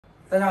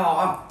大家好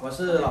啊，我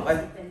是老肥。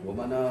我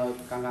们呢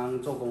刚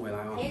刚做工回来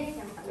啊，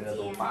这个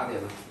都8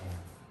点了。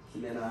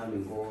今天呢，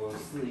敏锅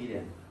试一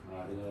点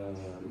啊，这个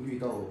绿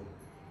豆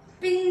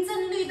冰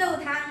镇绿豆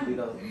汤。绿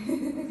豆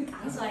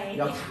糖水。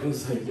要糖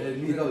水，这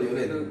绿豆有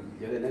点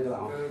那个了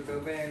啊。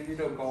都被绿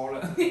豆勾了。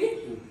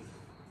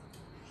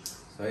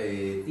所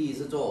以第一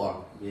次做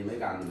啊，也没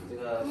敢这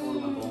个做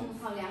那么多。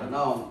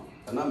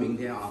等到明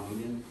天啊，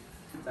明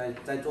天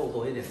再做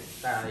多一点，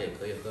大家也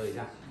可以喝一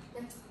下。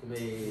因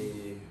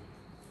为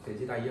天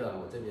气太热了，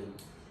我这边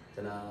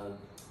真的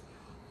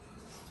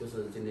就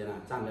是今天啊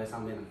站在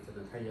上面了，真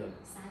的太热了。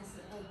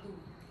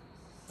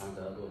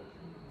32度。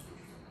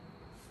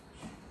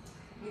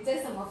你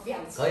这什么表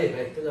情？可以，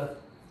这个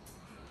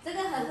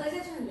喝下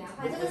去很凉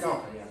快，这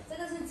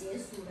个是解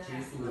暑的。解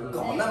暑的，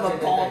搞那么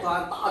高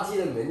端大气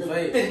的名字，所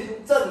以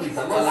冰镇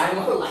什么来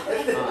嘛来？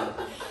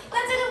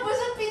那这个不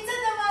是冰镇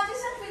的吗？就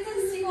像冰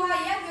镇西瓜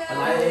一样的。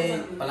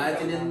本来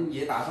今天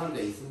也打算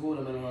给师傅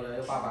他们要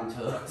8班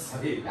车，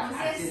所以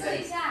先试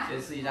一下。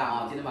先试一下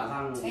啊！今天晚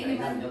上等一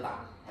下你就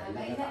打。等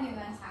一下你们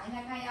尝一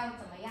下看要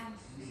怎么样。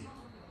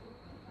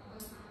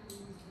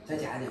再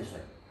加一点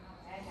水，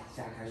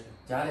加开水，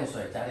加点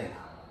水，加点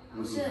糖。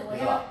不是，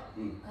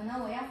可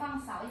能我要放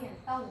少一点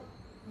豆。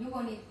如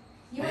果你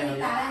因为你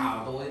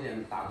打多一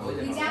点，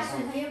你加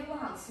水它又不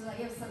好吃了，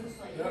又生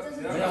水，这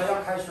是没有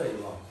要开水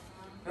不？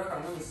要打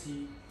那个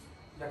稀，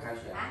要开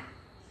水啊？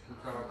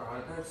打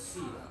太细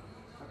了，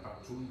要打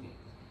粗一点。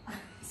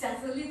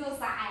想吃绿豆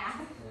沙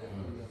呀？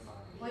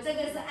我这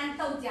个是按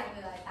豆浆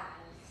的来打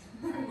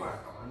的。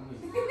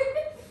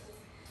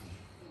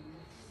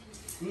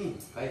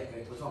可以，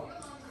不错。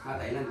那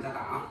等一下你再打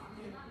啊。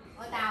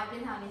我打，我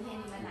冰好，明天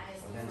你们拿给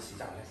师傅。我先洗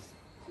澡嘞，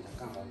洗澡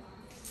干活。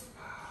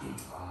哎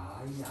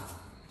呀，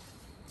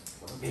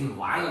我都冰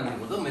完了，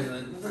我都没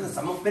这个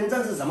什么冰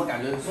镇是什么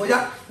感觉？说一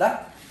下，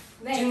来。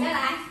再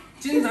来。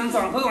精神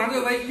爽，喝完这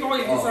杯腰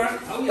也不酸，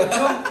头也不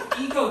痛，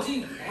一口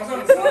气马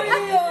上吃。哎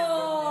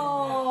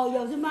呦，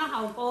有什么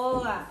好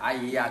喝啊？阿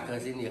姨呀，可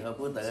惜你喝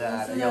不得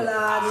啊。是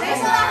啦，谁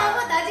说他喝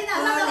不得？今早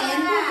上都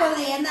不可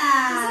怜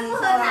呐，是不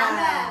喝糖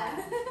的，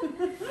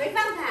没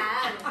放糖。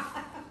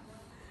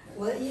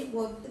我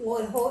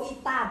喝一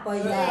大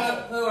杯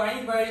了。喝完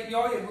一杯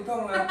腰也不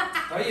痛了，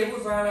头也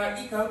不酸了，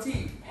一口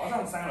气马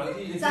上3楼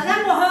去。早上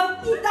我喝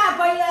一大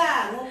杯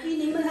了，我比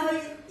你们喝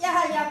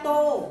要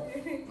多。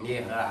你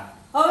也喝啊？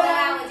喝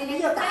啊，我今天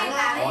有糖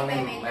啊。哦，你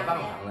没放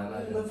糖了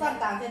那我放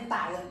糖先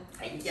打了。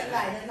哎呀，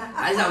来的呢。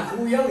还想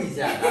忽悠一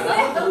下，然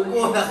后读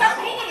过的。都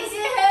陪你先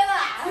喝了。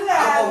是啊，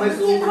我先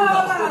喝了。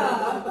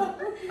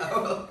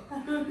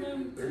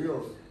哎呦。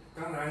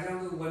刚才像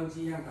是温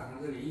鸡一样，打到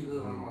这里一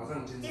喝，马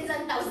上精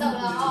神抖擞了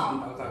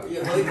哦。一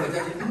喝一口下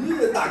去，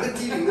打个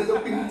机灵的都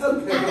冰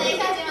镇。那等一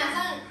下，今晚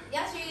上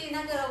要去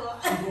那个了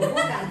我不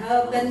敢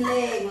喝冰的，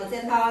我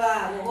先喝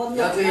了，我喝。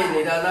要去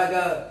你的那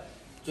个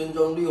军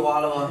中绿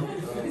花了吗？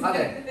快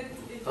点，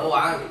喝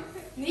完。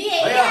你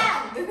也要。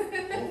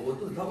我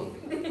肚子痛，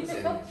不行，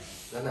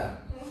真的。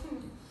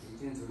一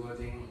进直播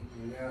间，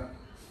你那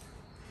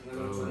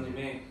个村里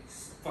面。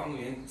方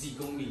圆几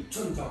公里，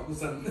寸草不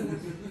生。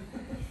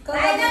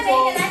来，那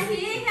你来提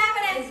一下，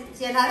快点。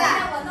写他的。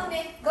我弄的。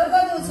哥哥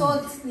就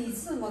说你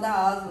是我的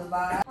儿子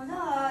吧？我说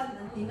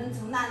你们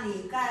从哪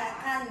里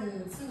看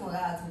是我的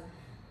儿子？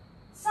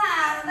长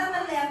他们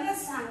2个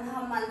长得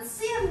还蛮像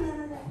的。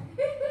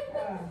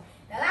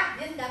得啦，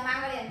认得妈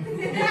快点。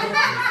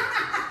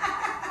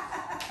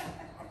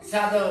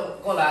下次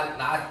过来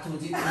拿土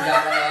鸡猪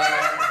家的。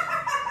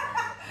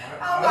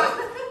好吧。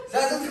下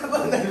次他不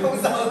能空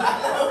手来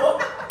了。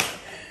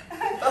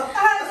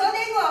昨天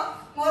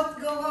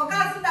我告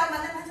诉他们，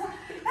他们说，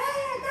哎，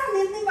当年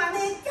你把那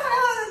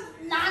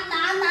拿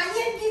烟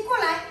机过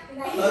来，我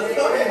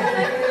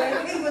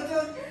就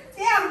这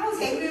样不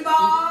行对吧？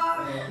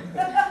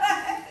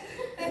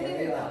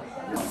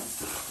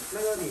那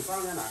个你放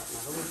在哪个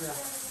位置啊？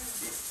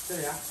这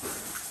里啊。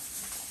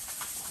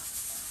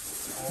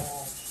哦。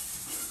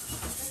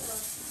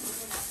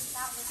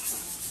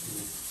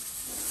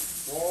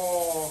哦。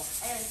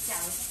还有小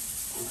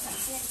粉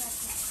片在。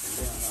这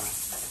样是吧？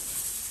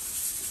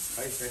可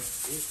以，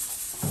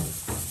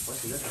我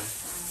洗个手。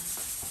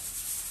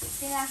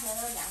现在河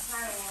都凉快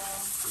了哦，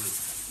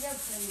又可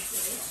以解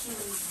暑。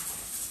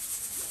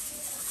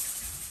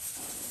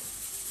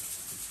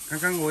刚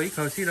刚我一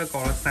口气都搞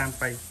了3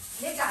杯。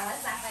你搞了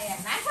3杯呀？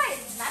难怪。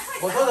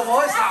我说怎么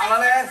会少了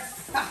呢？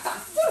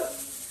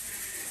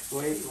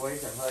我也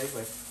想喝一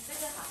杯。这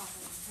个好好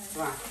喝。是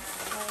吧？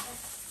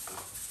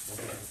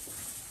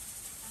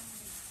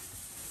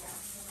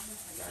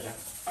来呀，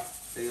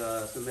这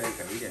个顺便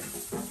给一点。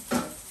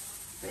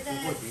给师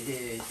傅解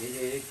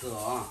渴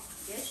啊！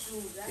解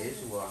暑的。解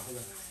暑啊，这个。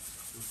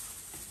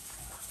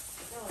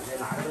你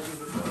拿个去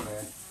不可呗？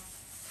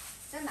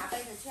再拿杯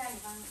子去啊！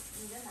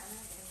你就拿那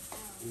个给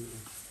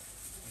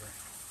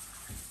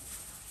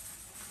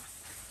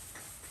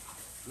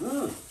我。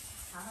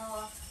好喝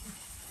哦。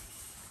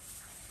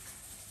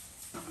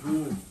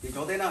比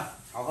昨天的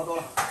好喝多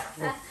了。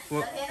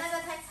昨天那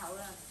个太稠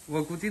了。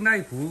我估计那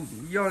一壶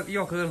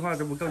要喝的话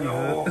都不够你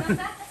喝。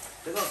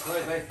这个可可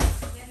以可以。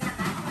拿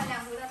出来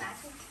2壶的拿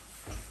去。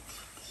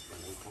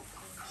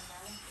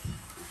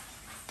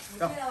你去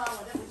了吗？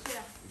我就不去了。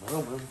不用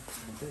不用，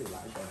你自己来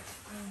一个。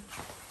嗯。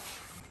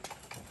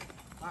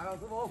来了，师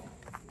傅，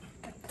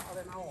快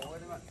点拿火给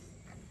你们。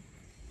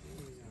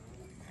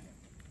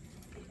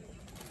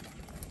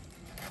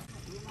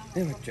呢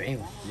個嘴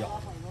有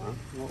啊，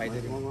擺喺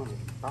度。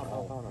到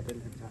了，真係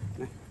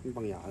嚟，你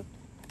放牙。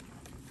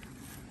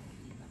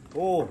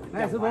哦，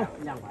來師傅，2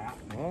塊啊。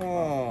哦，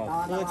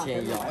喝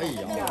前搖一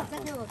搖。这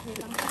个我可以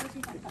放下去。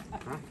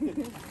啊？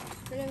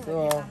这个是吗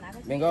我可以放拿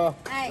过去。明哥，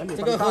哎。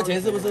這個喝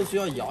前是不是需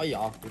要搖一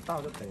搖？你倒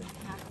就可以了。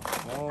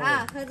哦。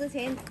啊，喝之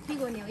前屁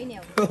股扭一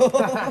扭。这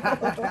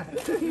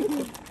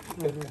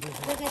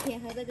个甜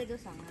喝这个就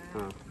爽了。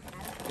嗯。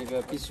這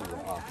個必須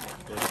啊。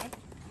对。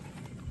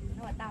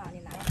那我倒了，你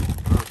拿。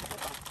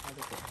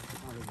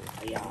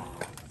哎呀，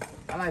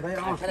再來一杯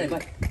啊！再來一杯。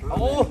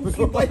哦，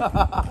續杯，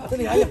這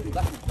裡還有。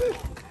來。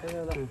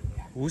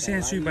無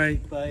限續杯。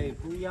杯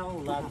不要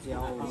辣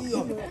椒。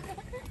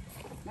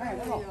này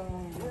nó không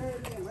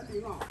mấy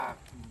tiếng rồi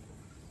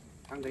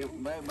thằng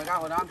tiếng mấy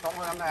cao hồi đó sống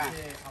hồi năm này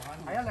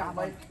thấy là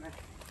bay này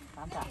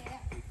tám ra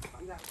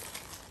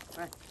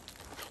đây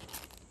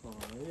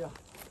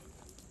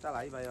ta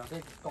lại vậy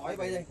rồi cõi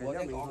bay đây của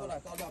cái cỏ đó là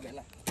to biển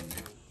này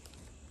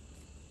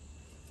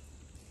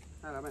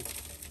hay là mày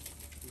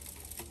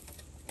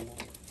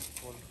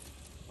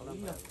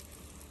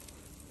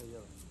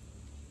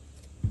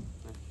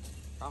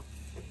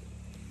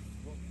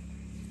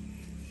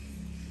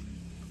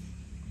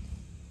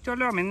cho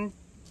料mình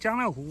将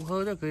那壶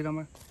喝就可以了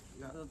吗？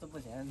这不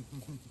行。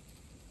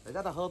人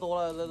家他喝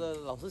多了，这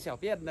老是小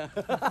便呢。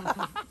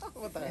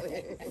不得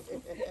嘞。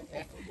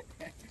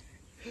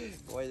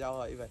我也要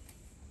喝一杯。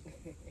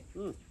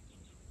嗯。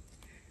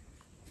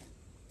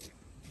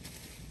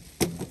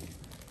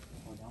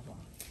好凉爽。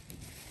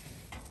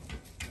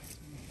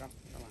干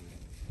嘛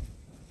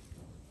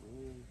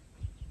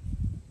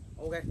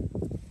？OK，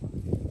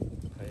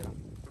 可以了。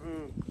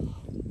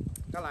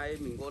看来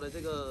敏哥的这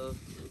个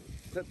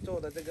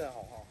做的这个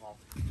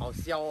好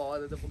香哦，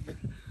这不。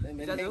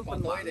明天搞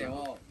多一点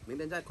哦，明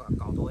天再搞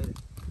多一点，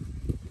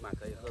起码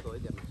可以喝多一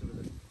点嘛，是不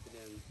是？今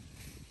天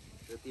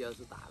这第2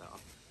次打了啊，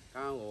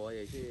刚刚我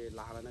也去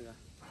拉了那个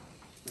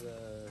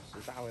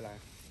石沙回来，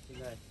现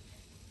在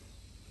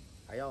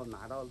还要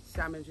拿到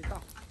下面去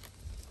倒。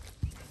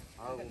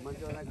好，我们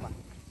就那个吧，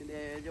今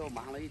天就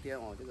忙了一天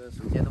哦，这个时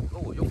间都不够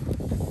我用，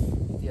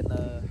一天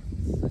的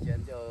时间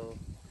就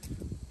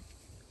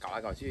搞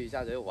来搞去，一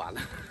下子就完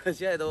了，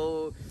现在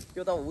都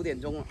又到5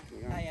点钟了，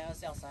你看。太阳要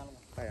下山了吗？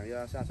太阳又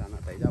要下山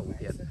了，等一下5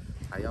点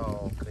还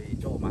要可以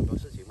做蛮多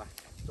事情吧，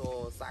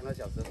做3个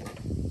小时，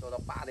做到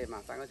8点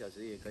嘛，3个小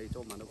时也可以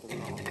做蛮多工作。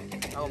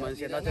那我们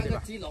先到这里吧。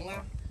鸡笼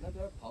啊，那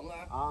个棚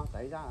啊。啊，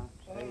等一下啊，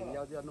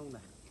要弄的，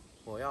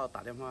我要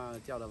打电话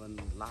叫他们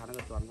拉那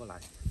个砖过来，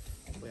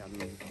不然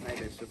那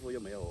边师傅又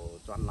没有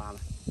砖拉了，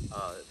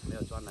没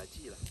有砖来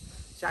砌了。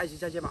下一期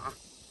再见吧啊，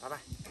拜拜。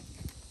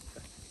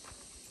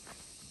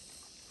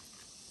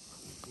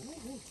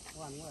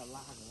哇，你要拉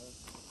個有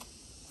錢，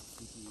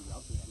點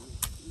解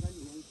要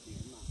用錢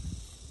啊？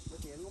有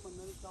錢我問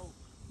你收。